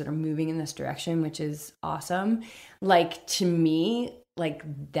doctors that are moving in this direction, which is awesome. Like to me, like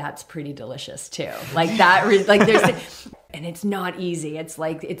that's pretty delicious too. Like that, like there's, and it's not easy. It's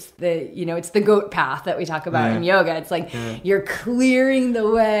like it's the goat path that we talk about in yoga. It's like you're clearing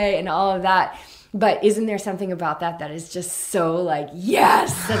the way and all of that. But isn't there something about that is just so like,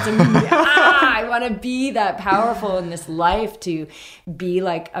 yes, that's I want to be that powerful in this life, to be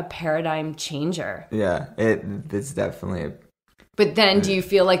like a paradigm changer. Yeah, it's definitely. But then do you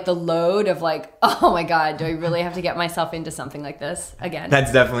feel like the load of like, oh my God, do I really have to get myself into something like this again?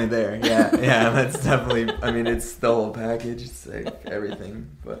 That's definitely there. Yeah, that's definitely, I mean, it's the whole package. It's like everything,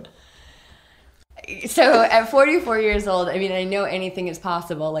 but. So at 44 years old, I mean, I know anything is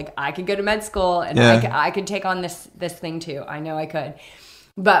possible. Like I could go to med school and I could take on this thing too. I know I could.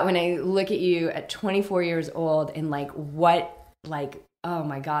 But when I look at you at 24 years old and like what, like, oh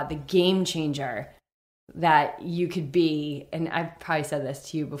my God, the game changer that you could be. And I've probably said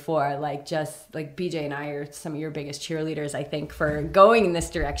this to you before, like just like BJ and I are some of your biggest cheerleaders, I think, for going in this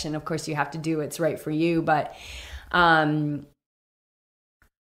direction. Of course, you have to do what's right for you, but,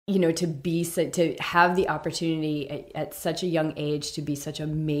 you know, to have the opportunity at such a young age to be such a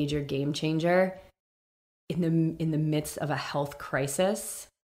major game changer in the midst of a health crisis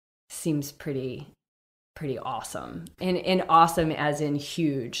seems pretty awesome. And awesome as in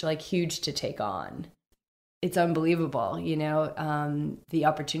huge, like huge to take on. It's unbelievable, you know, the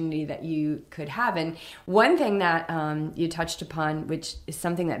opportunity that you could have. And one thing that you touched upon, which is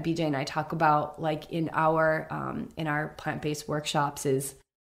something that BJ and I talk about, like in our plant-based workshops, is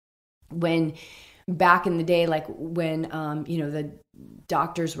when back in the day, like when, you know, the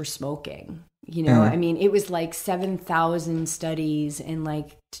doctors were smoking, you know, I mean, it was like 7,000 studies in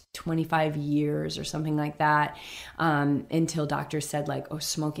like 25 years or something like that, until doctors said like, oh,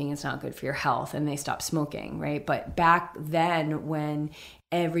 smoking is not good for your health, and they stopped smoking, right? But back then when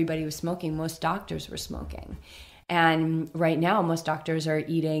everybody was smoking, most doctors were smoking. And right now, most doctors are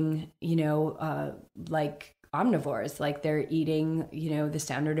eating, you know, like omnivores, like they're eating, you know, the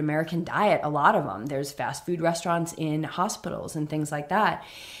standard American diet, a lot of them. There's fast food restaurants in hospitals and things like that.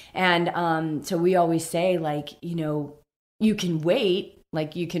 And so we always say, like, you know, you can wait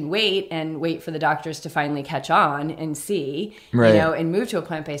and wait for the doctors to finally catch on and see, right, you know, and move to a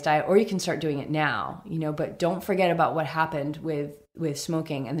plant-based diet, or you can start doing it now, you know, but don't forget about what happened with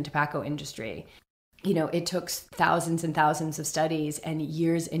smoking and the tobacco industry. You know, it took thousands and thousands of studies and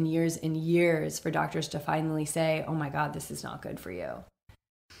years and years and years for doctors to finally say, oh my God, this is not good for you.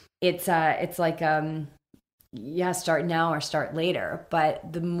 It's like, start now or start later.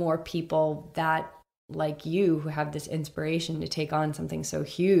 But the more people that, like you, who have this inspiration to take on something so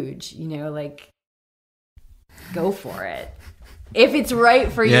huge, you know, like, go for it. If it's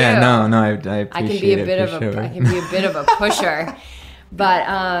right for you. Yeah, no, I appreciate it. I can be a bit of a pusher. But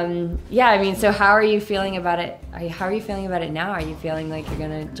yeah, I mean, so how are you feeling about it? How are you feeling about it now? Are you feeling like you're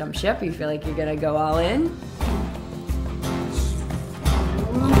going to jump ship? You feel like you're going to go all in?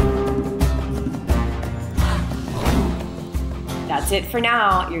 That's it for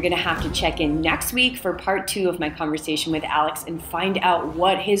now. You're going to have to check in next week for part 2 of my conversation with Alex and find out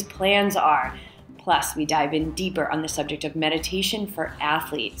what his plans are. Plus, we dive in deeper on the subject of meditation for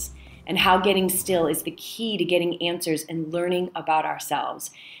athletes, and how getting still is the key to getting answers and learning about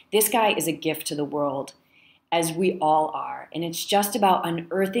ourselves. This guy is a gift to the world, as we all are, and it's just about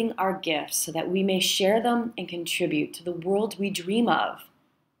unearthing our gifts so that we may share them and contribute to the world we dream of.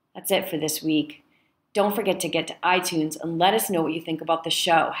 That's it for this week. Don't forget to get to iTunes and let us know what you think about the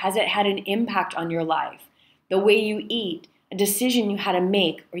show. Has it had an impact on your life? The way you eat, a decision you had to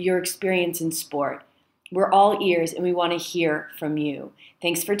make, or your experience in sport? We're all ears and we want to hear from you.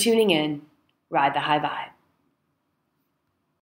 Thanks for tuning in. Ride the high vibe.